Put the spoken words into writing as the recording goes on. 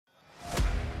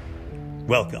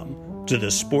Welcome to the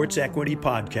Sports Equity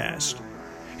Podcast.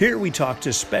 Here we talk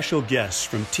to special guests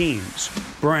from teams,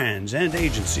 brands, and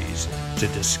agencies to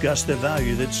discuss the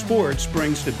value that sports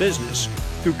brings to business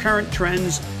through current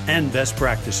trends and best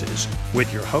practices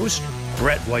with your host,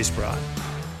 Brett Weisbrot.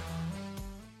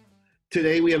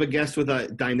 Today we have a guest with a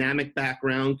dynamic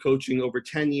background, coaching over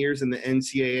 10 years in the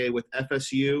NCAA with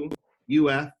FSU,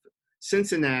 UF,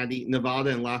 Cincinnati, Nevada,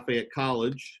 and Lafayette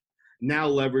College. Now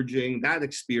leveraging that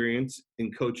experience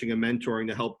in coaching and mentoring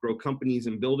to help grow companies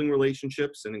and building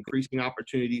relationships and increasing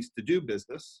opportunities to do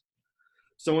business.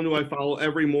 Someone who I follow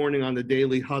every morning on the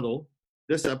Daily Huddle.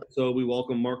 This episode, we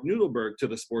welcome Mark Nudelberg to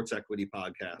the Sports Equity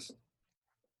Podcast.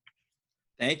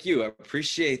 Thank you. I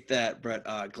appreciate that, Brett.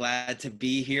 Glad to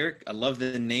be here. I love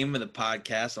the name of the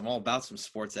podcast. I'm all about some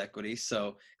sports equity,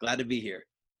 so glad to be here.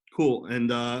 Cool. And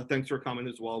thanks for coming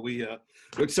as well. We're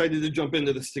excited to jump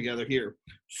into this together here.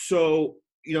 So,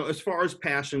 as far as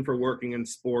passion for working in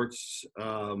sports,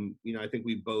 I think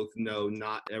we both know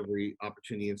not every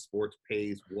opportunity in sports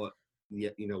pays what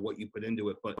you put into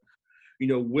it. But,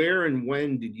 where and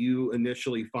when did you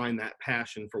initially find that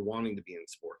passion for wanting to be in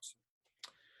sports?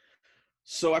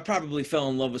 So I probably fell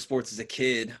in love with sports as a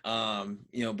kid,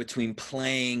 between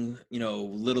playing,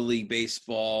 Little League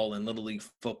baseball and Little League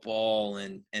football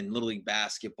and Little League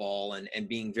basketball and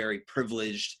being very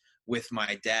privileged with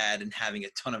my dad and having a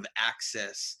ton of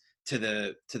access to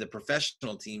the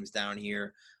professional teams down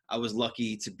here. I was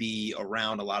lucky to be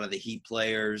around a lot of the Heat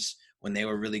players when they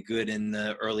were really good in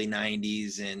the early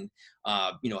 90s and,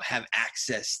 have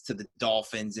access to the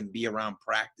Dolphins and be around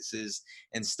practices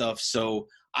and stuff. So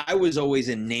I was always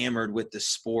enamored with the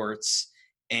sports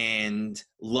and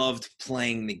loved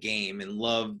playing the game and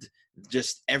loved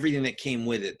just everything that came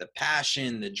with it, the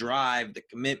passion, the drive, the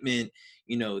commitment,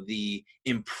 the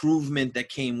improvement that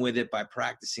came with it by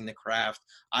practicing the craft.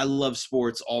 I loved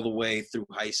sports all the way through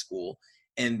high school.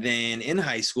 And then in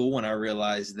high school, when I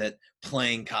realized that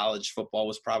playing college football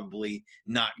was probably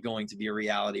not going to be a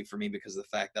reality for me because of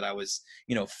the fact that I was,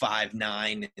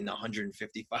 5'9" and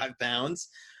 155 pounds,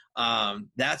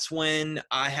 that's when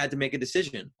I had to make a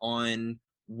decision on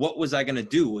what was I going to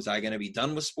do. Was I going to be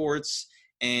done with sports?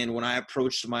 And when I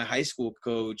approached my high school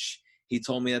coach, he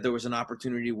told me that there was an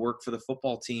opportunity to work for the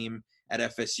football team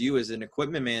at FSU as an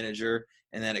equipment manager,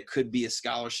 and that it could be a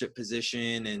scholarship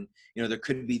position. And, there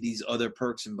could be these other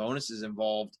perks and bonuses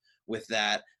involved with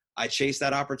that. I chased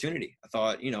that opportunity. I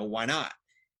thought, why not?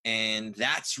 And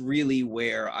that's really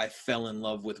where I fell in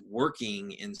love with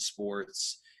working in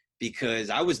sports, because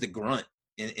I was the grunt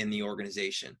in the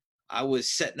organization. I was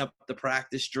setting up the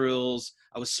practice drills.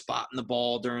 I was spotting the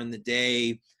ball during the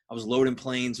day. I was loading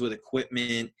planes with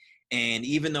equipment. And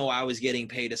even though I was getting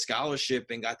paid a scholarship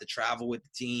and got to travel with the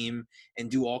team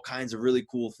and do all kinds of really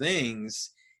cool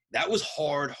things, that was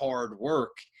hard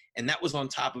work. And that was on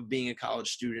top of being a college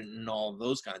student and all of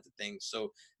those kinds of things.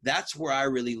 So that's where I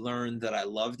really learned that I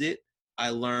loved it.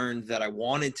 I learned that I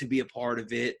wanted to be a part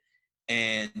of it.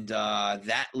 And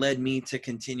that led me to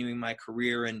continuing my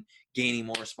career and gaining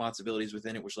more responsibilities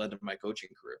within it, which led to my coaching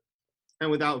career. And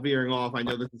without veering off, I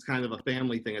know this is kind of a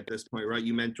family thing at this point, right?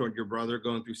 You mentored your brother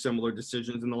going through similar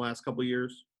decisions in the last couple of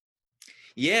years?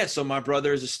 Yeah, so my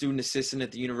brother is a student assistant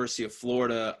at the University of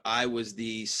Florida. I was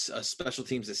the special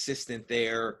teams assistant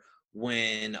there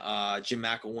when Jim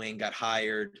McElwain got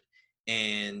hired,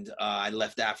 and I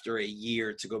left after a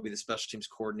year to go be the special teams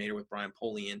coordinator with Brian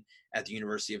Polian at the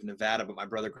University of Nevada. But my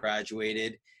brother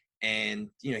graduated, and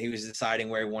he was deciding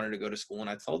where he wanted to go to school. And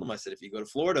I told him, I said, if you go to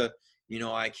Florida,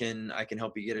 I can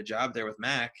help you get a job there with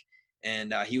Mac.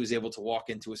 And he was able to walk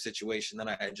into a situation that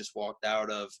I had just walked out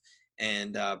of,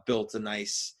 and built a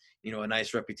nice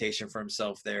reputation for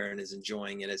himself there, and is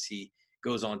enjoying it as he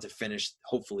goes on to finish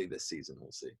hopefully this season.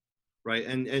 We'll see. Right.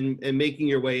 And making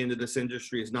your way into this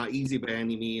industry is not easy by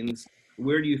any means.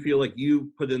 Where do you feel like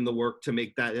you put in the work to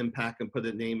make that impact and put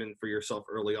a name in for yourself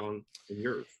early on in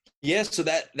yours? Yeah, so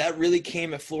that really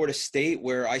came at Florida State,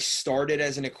 where I started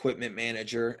as an equipment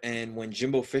manager. And when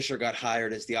Jimbo Fisher got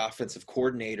hired as the offensive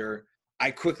coordinator, I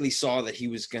quickly saw that he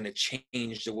was going to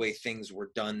change the way things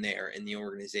were done there in the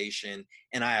organization,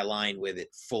 and I aligned with it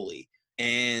fully.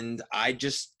 And I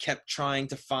just kept trying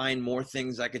to find more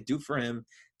things I could do for him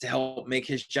to help make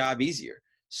his job easier.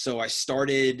 So I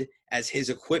started as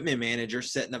his equipment manager,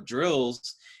 setting up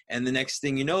drills. And the next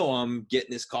thing you know, I'm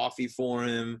getting his coffee for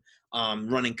him,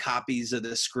 running copies of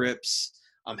the scripts.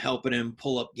 I'm helping him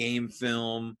pull up game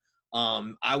film.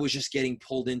 I was just getting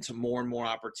pulled into more and more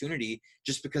opportunity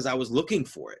just because I was looking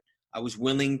for it. I was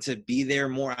willing to be there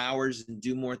more hours and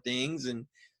do more things. And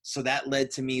so that led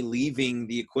to me leaving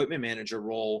the equipment manager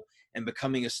role and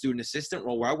becoming a student assistant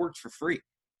role where I worked for free.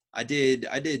 I did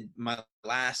my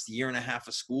last year and a half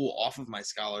of school off of my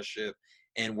scholarship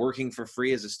and working for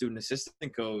free as a student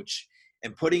assistant coach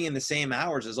and putting in the same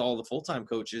hours as all the full-time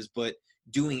coaches, but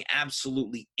doing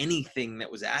absolutely anything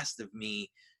that was asked of me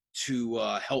to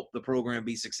help the program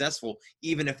be successful,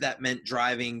 even if that meant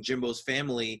driving Jimbo's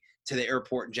family to the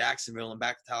airport in Jacksonville and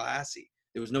back to Tallahassee.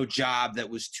 There was no job that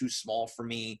was too small for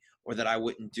me or that I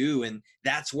wouldn't do. And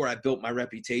that's where I built my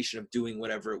reputation of doing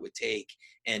whatever it would take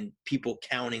and people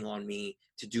counting on me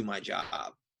to do my job.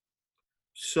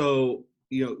 So,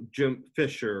 Jim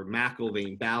Fisher,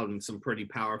 McElvain, Bowden, some pretty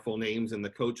powerful names in the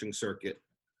coaching circuit.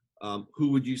 Who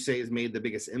would you say has made the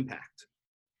biggest impact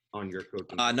on your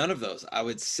coaching? None of those. I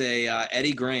would say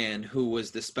Eddie Gran, who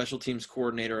was the special teams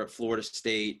coordinator at Florida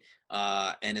State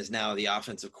and is now the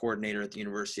offensive coordinator at the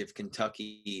University of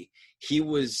Kentucky. He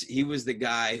was the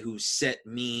guy who set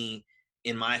me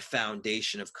in my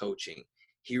foundation of coaching.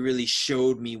 He really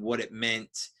showed me what it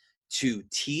meant to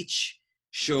teach,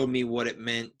 showed me what it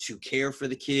meant to care for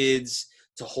the kids,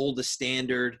 to hold a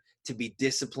standard, to be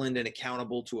disciplined and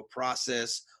accountable to a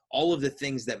process, all of the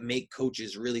things that make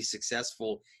coaches really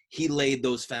successful. He laid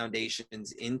those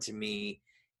foundations into me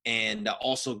and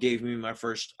also gave me my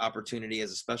first opportunity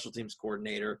as a special teams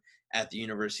coordinator at the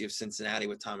University of Cincinnati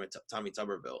with Tommy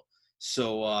Tuberville.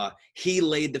 So he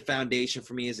laid the foundation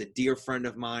for me as a dear friend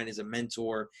of mine, as a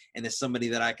mentor, and as somebody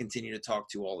that I continue to talk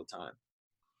to all the time.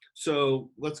 So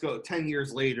let's go 10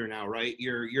 years later now, right?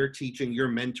 You're teaching, you're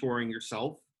mentoring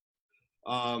yourself,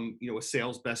 with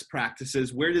sales best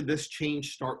practices. Where did this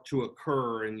change start to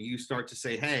occur? And you start to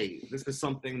say, hey, this is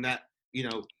something that,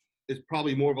 is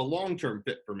probably more of a long-term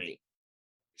fit for me.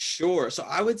 Sure. So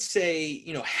I would say,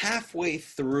 halfway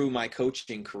through my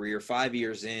coaching career, 5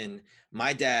 years in,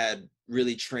 my dad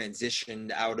really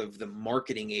transitioned out of the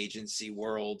marketing agency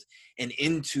world and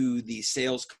into the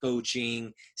sales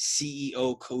coaching,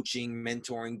 CEO coaching,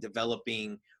 mentoring,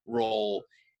 developing role.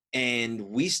 And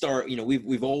we start,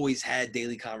 we've always had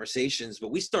daily conversations,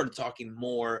 but we started talking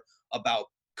more about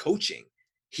coaching.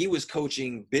 He was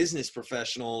coaching business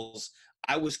professionals.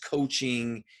 I was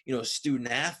coaching,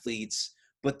 student athletes,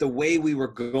 but the way we were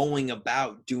going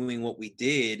about doing what we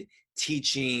did,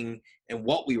 teaching and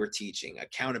what we were teaching,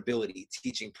 accountability,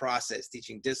 teaching process,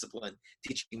 teaching discipline,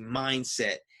 teaching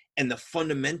mindset, and the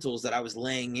fundamentals that I was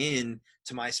laying in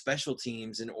to my special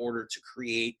teams in order to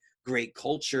create great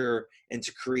culture and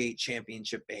to create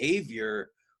championship behavior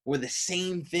were the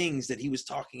same things that he was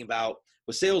talking about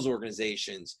with sales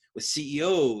organizations, with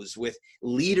CEOs, with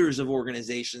leaders of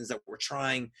organizations that were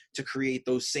trying to create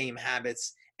those same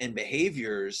habits and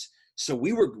behaviors. So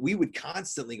we would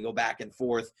constantly go back and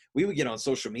forth. We would get on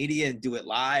social media and do it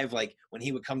live. Like when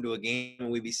he would come to a game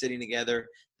and we'd be sitting together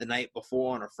the night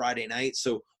before on a Friday night.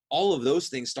 So all of those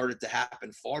things started to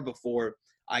happen far before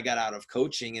I got out of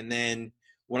coaching. And then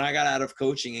when I got out of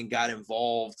coaching and got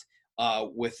involved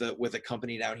with a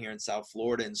company down here in South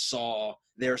Florida and saw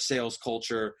their sales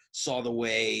culture, saw the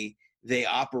way they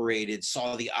operated,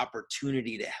 saw the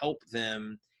opportunity to help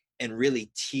them and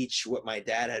really teach what my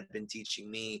dad had been teaching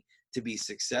me to be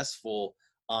successful.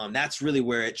 That's really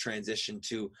where it transitioned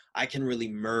to. I can really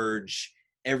merge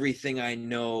everything I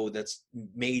know that's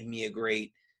made me a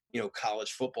great,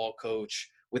 college football coach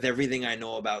with everything I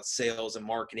know about sales and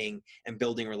marketing and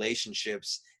building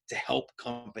relationships to help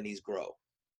companies grow.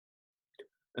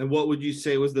 And what would you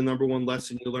say was the number one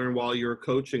lesson you learned while you were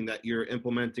coaching that you're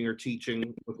implementing or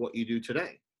teaching with what you do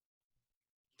today?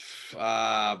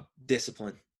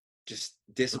 Discipline. Just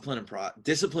discipline and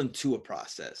discipline to a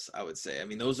process, I would say. I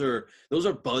mean, those are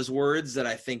buzzwords that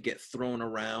I think get thrown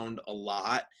around a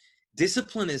lot.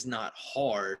 Discipline is not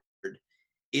hard.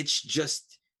 It's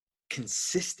just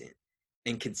consistent.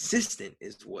 And consistent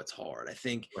is what's hard. I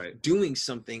think Doing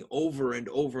something over and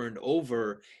over and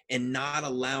over and not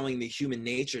allowing the human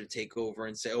nature to take over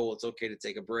and say, oh, it's okay to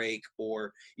take a break,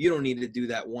 or you don't need to do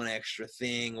that one extra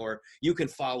thing, or you can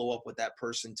follow up with that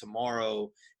person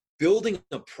tomorrow. Building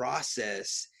a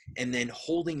process and then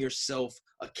holding yourself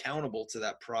accountable to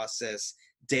that process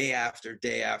day after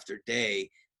day after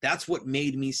day. That's what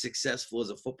made me successful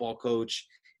as a football coach.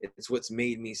 It's what's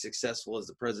made me successful as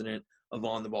the president of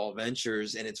On the Ball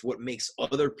Ventures. And it's what makes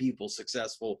other people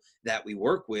successful that we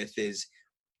work with. Is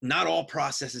not all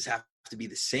processes have to be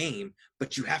the same,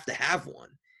 but you have to have one.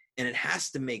 And it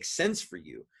has to make sense for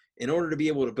you. In order to be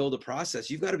able to build a process,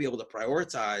 you've got to be able to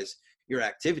prioritize your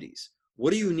activities.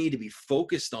 What do you need to be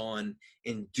focused on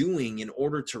in doing in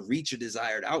order to reach a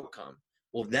desired outcome?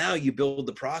 Well, now you build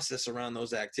the process around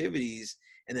those activities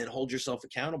and then hold yourself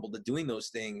accountable to doing those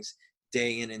things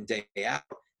day in and day out.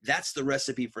 That's the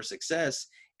recipe for success.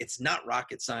 It's not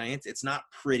rocket science. It's not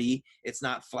pretty. It's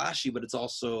not flashy, but it's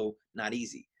also not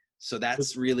easy. So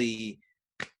that's really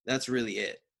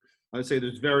it. I would say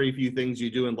there's very few things you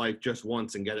do in life just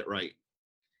once and get it right.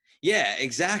 Yeah,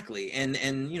 exactly. And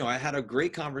I had a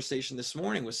great conversation this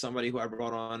morning with somebody who I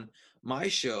brought on my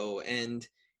show, and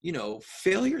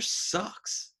failure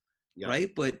sucks, Yeah.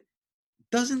 right? But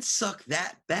doesn't suck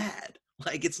that bad.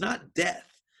 Like, it's not death.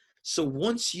 So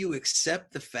once you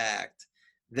accept the fact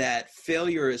that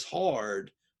failure is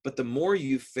hard, but the more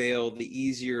you fail, the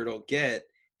easier it'll get,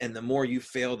 and the more you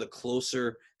fail, the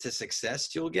closer to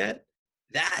success you'll get.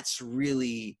 That's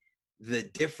really the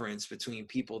difference between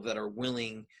people that are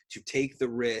willing to take the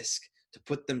risk, to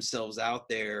put themselves out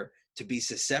there, to be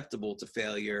susceptible to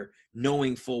failure,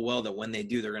 knowing full well that when they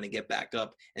do, they're going to get back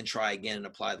up and try again and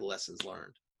apply the lessons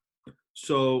learned.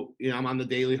 So, I'm on the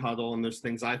Daily Huddle, and there's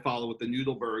things I follow with the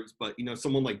Noodlebergs, but,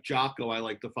 someone like Jocko I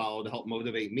like to follow to help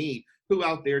motivate me. Who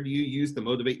out there do you use to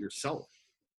motivate yourself?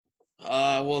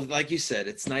 Well, like you said,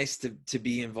 it's nice to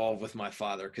be involved with my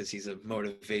father because he's a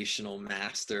motivational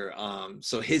master.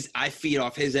 So I feed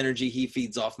off his energy, he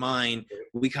feeds off mine.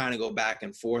 We kind of go back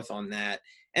and forth on that.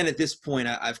 And at this point,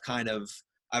 I've kind of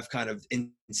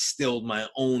instilled my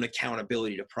own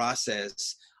accountability to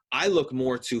process. I look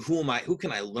more to who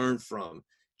can I learn from?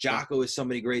 Jocko is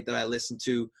somebody great that I listen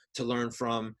to learn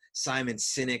from. Simon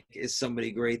Sinek is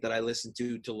somebody great that I listen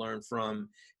to learn from,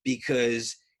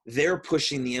 because they're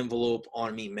pushing the envelope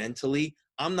on me mentally.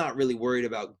 I'm not really worried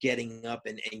about getting up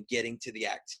and getting to the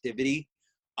activity.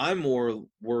 I'm more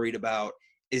worried about,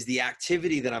 is the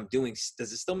activity that I'm doing,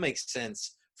 does it still make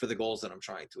sense for the goals that I'm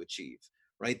trying to achieve,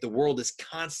 right? The world is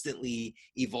constantly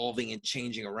evolving and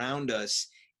changing around us.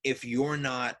 If you're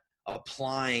not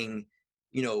applying,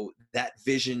 that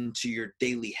vision to your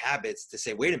daily habits to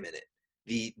say, wait a minute,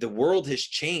 the world has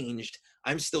changed.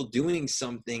 I'm still doing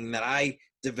something that I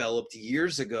developed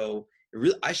years ago.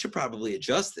 I should probably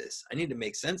adjust this. I need to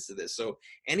make sense to this. So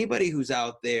anybody who's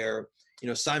out there,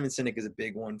 Simon Sinek is a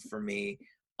big one for me.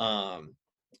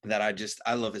 That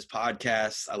I love his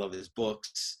podcasts. I love his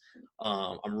books.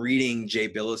 I'm reading Jay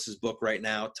Billis's book right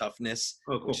now, Toughness,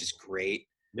 cool. Which is great.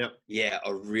 Yep. Yeah,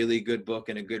 a really good book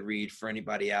and a good read for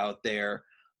anybody out there.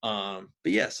 But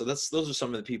yeah, so those are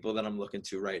some of the people that I'm looking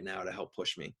to right now to help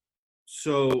push me.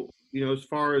 So, as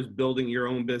far as building your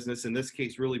own business, in this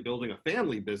case, really building a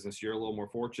family business, you're a little more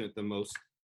fortunate than most.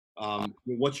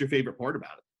 What's your favorite part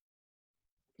about it?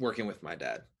 Working with my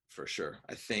dad, for sure.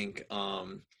 I think,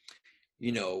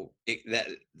 that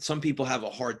some people have a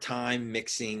hard time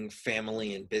mixing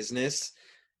family and business.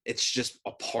 It's just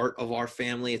a part of our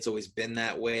family. It's always been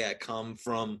that way. I come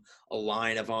from a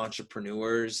line of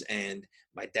entrepreneurs, and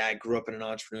my dad grew up in an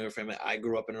entrepreneur family. I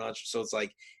grew up in an entrepreneur. So it's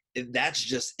like, that's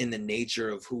just in the nature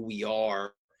of who we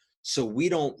are. So we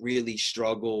don't really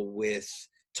struggle with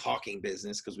talking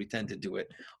business because we tend to do it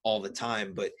all the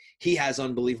time. But he has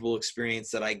unbelievable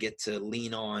experience that I get to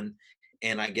lean on,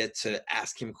 and I get to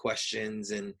ask him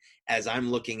questions. And as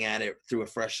I'm looking at it through a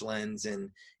fresh lens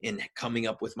and coming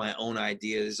up with my own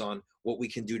ideas on what we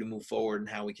can do to move forward and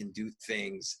how we can do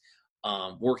things,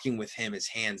 working with him is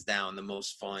hands down the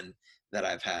most fun that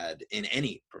I've had in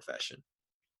any profession.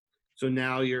 So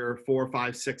now you're 4,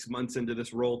 5, 6 months into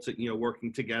this role to,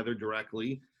 working together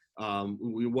directly.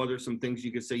 What are some things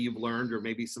you could say you've learned, or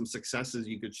maybe some successes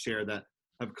you could share that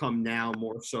have come now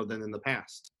more so than in the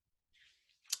past?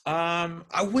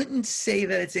 I wouldn't say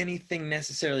that it's anything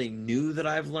necessarily new that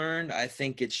I've learned. I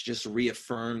think it's just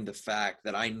reaffirmed the fact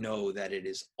that I know that it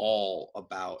is all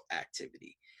about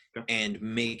activity. Okay. And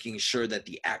making sure that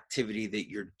the activity that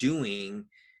you're doing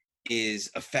is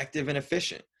effective and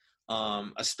efficient.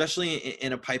 Especially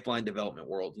in a pipeline development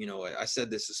world. I said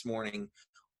this morning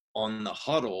on the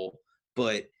huddle,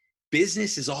 but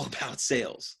business is all about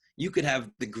sales. You could have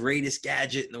the greatest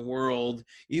gadget in the world.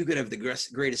 You could have the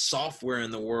greatest software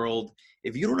in the world.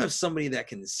 If you don't have somebody that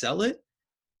can sell it,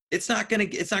 it's not going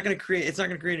to create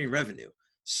any revenue.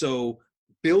 So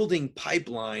building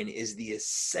pipeline is the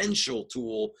essential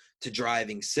tool to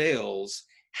driving sales.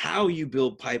 How you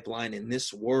build pipeline in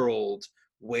this world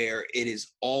where it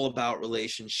is all about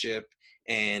relationship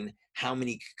and how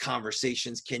many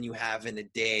conversations can you have in a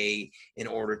day in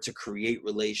order to create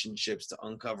relationships, to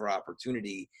uncover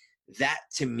opportunity. That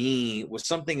to me was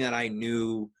something that I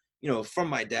knew, from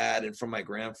my dad and from my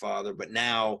grandfather, but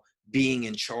now being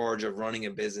in charge of running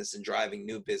a business and driving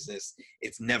new business,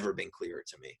 it's never been clearer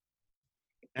to me.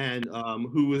 And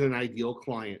who is an ideal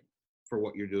client for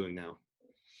what you're doing now?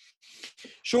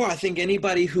 Sure. I think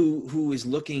anybody who is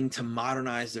looking to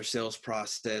modernize their sales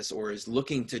process, or is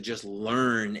looking to just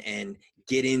learn and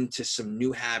get into some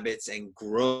new habits and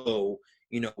grow,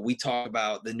 We talk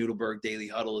about the Noodleberg Daily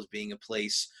Huddle as being a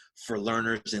place for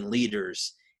learners and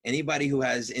leaders. Anybody who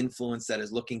has influence that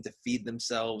is looking to feed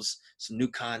themselves some new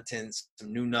content,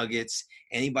 some new nuggets,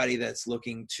 anybody that's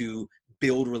looking to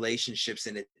build relationships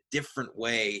in a different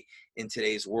way in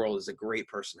today's world is a great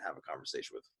person to have a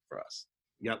conversation with for us.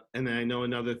 Yep. And then I know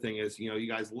another thing is, you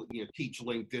guys teach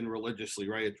LinkedIn religiously,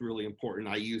 right? It's really important.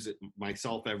 I use it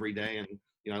myself every day, and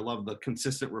I love the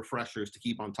consistent refreshers to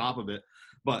keep on top of it.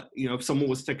 But if someone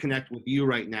was to connect with you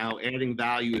right now, adding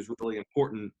value is really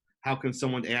important. How can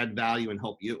someone add value and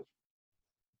help you?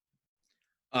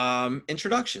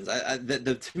 Introductions.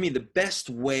 To me, the best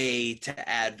way to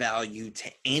add value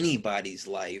to anybody's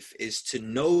life is to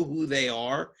know who they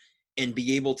are and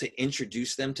be able to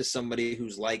introduce them to somebody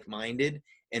who's like-minded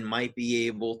and might be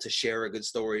able to share a good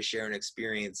story, share an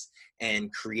experience,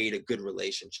 and create a good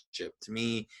relationship. To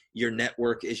me, your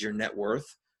network is your net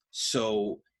worth.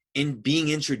 So in being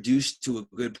introduced to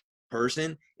a good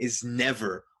person is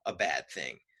never a bad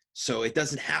thing. So it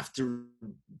doesn't have to,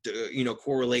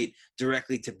 correlate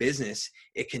directly to business.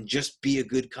 It can just be a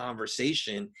good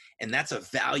conversation, and that's a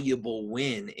valuable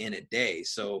win in a day.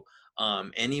 So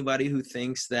anybody who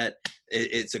thinks that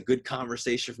it's a good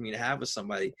conversation for me to have with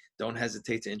somebody, don't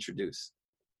hesitate to introduce.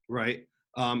 Right.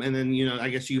 And then, I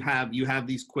guess you have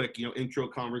these quick, intro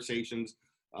conversations.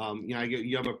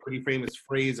 You have a pretty famous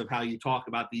phrase of how you talk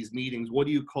about these meetings. What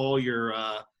do you call your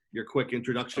quick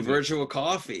introduction? A virtual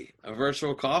coffee,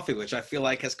 which I feel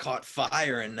like has caught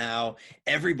fire, and now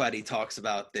everybody talks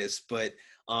about this. But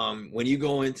when you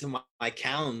go into my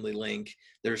Calendly link,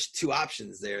 there's two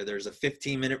options there. There's a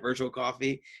 15-minute virtual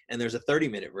coffee and there's a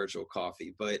 30-minute virtual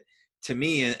coffee. But to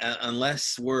me,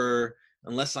 unless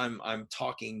I'm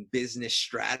talking business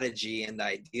strategy and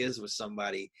ideas with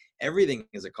somebody, everything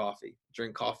is a coffee.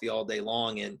 Drink coffee all day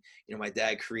long. And, my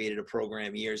dad created a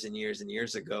program years and years and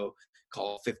years ago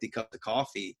called 50 Cups of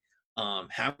Coffee. How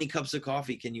many cups of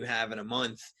coffee can you have in a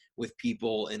month with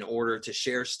people in order to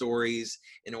share stories,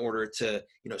 in order to,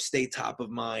 stay top of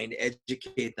mind,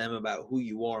 educate them about who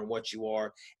you are and what you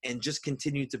are, and just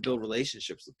continue to build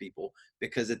relationships with people?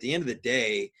 Because at the end of the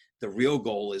day, the real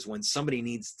goal is when somebody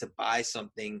needs to buy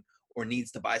something or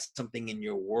needs to buy something in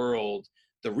your world,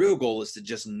 the real goal is to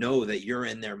just know that you're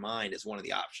in their mind as one of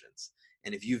the options.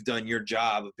 And if you've done your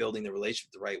job of building the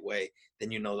relationship the right way, then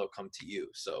they'll come to you.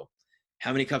 So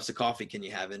how many cups of coffee can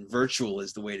you have? And virtual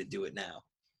is the way to do it now.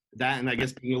 That, and I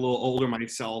guess being a little older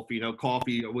myself,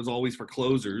 coffee was always for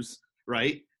closers,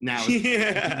 right? Now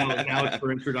it's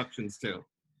for introductions too.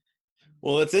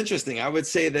 Well, it's interesting. I would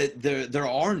say that there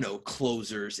are no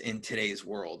closers in today's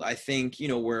world. I think,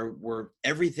 where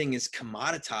everything is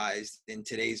commoditized in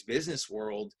today's business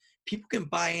world, people can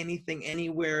buy anything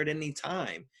anywhere at any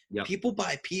time. Yep. People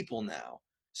buy people now.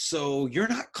 So you're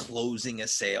not closing a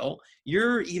sale.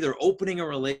 You're either opening a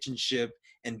relationship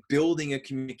and building a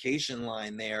communication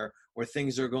line there where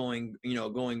things are going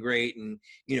great, and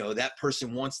that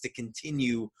person wants to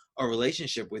continue a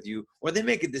relationship with you, or they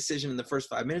make a decision in the first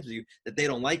 5 minutes with you that they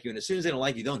don't like you, and as soon as they don't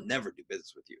like you, they'll never do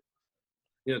business with you.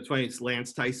 It's funny. It's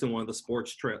Lance Tyson, one of the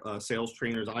sports sales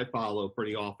trainers I follow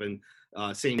pretty often.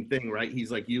 Same thing, right?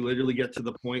 He's like, you literally get to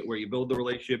the point where you build the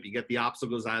relationship, you get the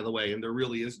obstacles out of the way, and there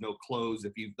really is no close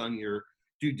if you've done your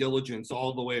due diligence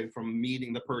all the way from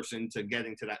meeting the person to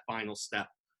getting to that final step,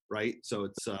 right? So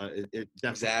it's it definitely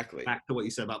exactly back to what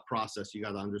you said about process. You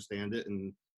got to understand it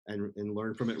and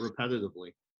learn from it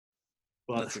repetitively.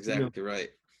 But that's exactly right.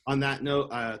 On that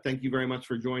note, thank you very much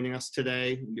for joining us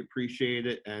today. We appreciate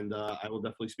it, and I will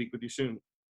definitely speak with you soon.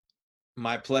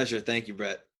 My pleasure. Thank you,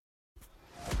 Brett.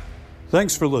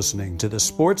 Thanks for listening to the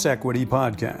Sports Equity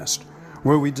Podcast,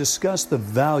 where we discuss the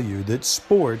value that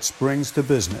sports brings to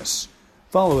business.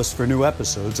 Follow us for new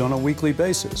episodes on a weekly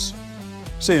basis.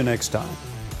 See you next time.